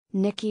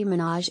Nicki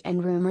Minaj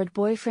and rumored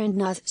boyfriend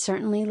Nas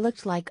certainly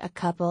looked like a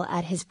couple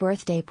at his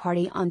birthday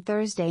party on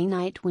Thursday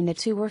night when the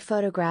two were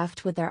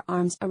photographed with their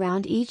arms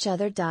around each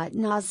other.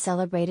 Nas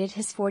celebrated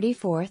his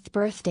 44th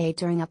birthday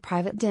during a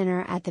private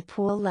dinner at the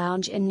Pool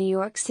Lounge in New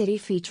York City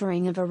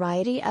featuring a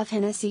variety of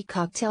Hennessy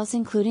cocktails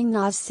including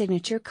Nas'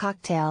 signature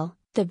cocktail,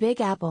 the Big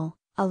Apple,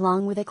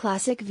 along with a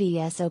classic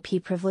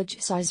VSOP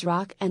privilege size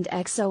rock and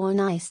XO on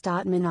Ice.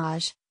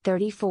 Minaj,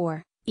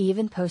 34,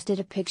 even posted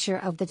a picture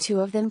of the two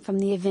of them from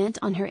the event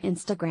on her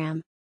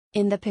Instagram.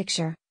 In the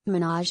picture,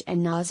 Minaj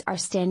and Nas are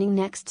standing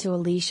next to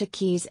Alicia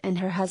Keys and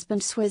her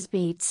husband Swizz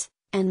Beatz,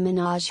 and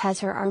Minaj has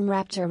her arm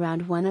wrapped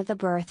around one of the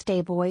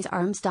birthday boy's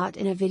arms.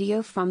 In a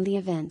video from the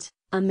event,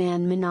 a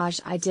man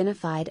Minaj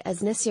identified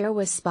as Nasir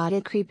was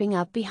spotted creeping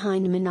up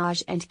behind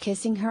Minaj and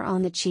kissing her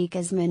on the cheek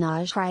as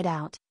Minaj cried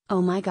out,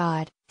 "Oh my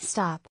God,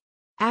 stop!"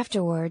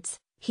 Afterwards,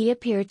 he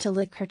appeared to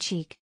lick her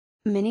cheek.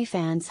 Many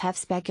fans have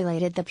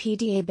speculated the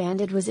PDA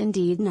bandit was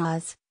indeed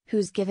Nas,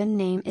 whose given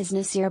name is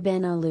Nasir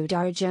bin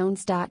Aludar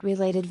Jones.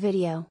 Related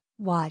video,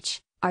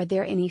 watch, are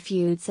there any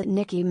feuds that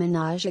Nicki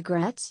Minaj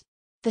regrets?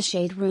 The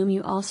Shade Room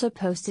You also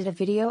posted a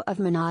video of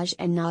Minaj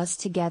and Nas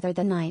together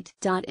the night.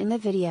 In the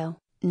video,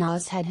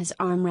 Nas had his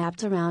arm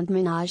wrapped around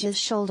Minaj's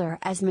shoulder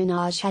as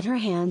Minaj had her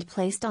hand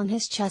placed on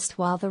his chest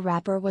while the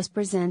rapper was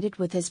presented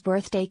with his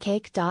birthday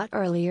cake.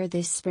 Earlier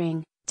this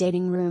spring,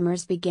 dating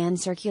rumors began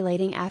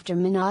circulating after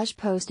Minaj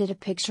posted a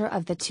picture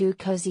of the two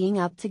cozying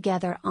up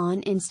together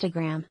on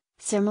Instagram,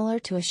 similar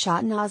to a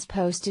shot Nas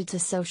posted to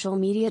social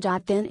media.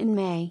 Then in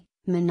May,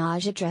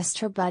 Minaj addressed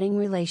her budding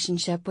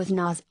relationship with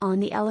Nas on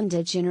the Ellen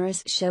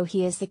DeGeneres show.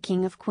 "He is the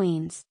king of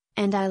Queens,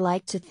 and I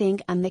like to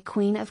think I'm the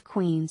queen of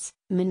Queens,"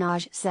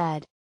 Minaj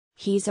said.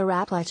 "He's a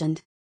rap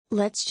legend.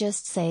 Let's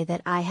just say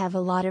that I have a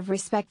lot of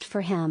respect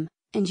for him,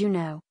 and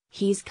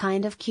he's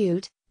kind of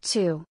cute,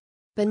 too."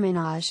 But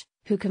Minaj,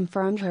 who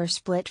confirmed her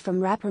split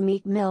from rapper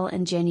Meek Mill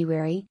in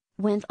January,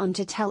 went on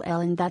to tell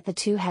Ellen that the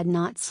two had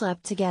not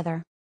slept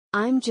together.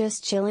 "I'm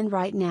just chillin'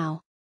 right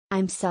now.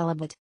 I'm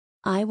celibate.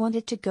 I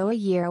wanted to go a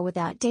year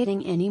without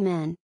dating any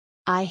men.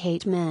 I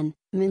hate men,"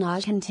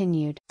 Minaj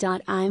continued.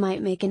 "I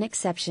might make an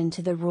exception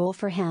to the rule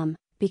for him,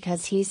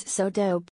 because he's so dope,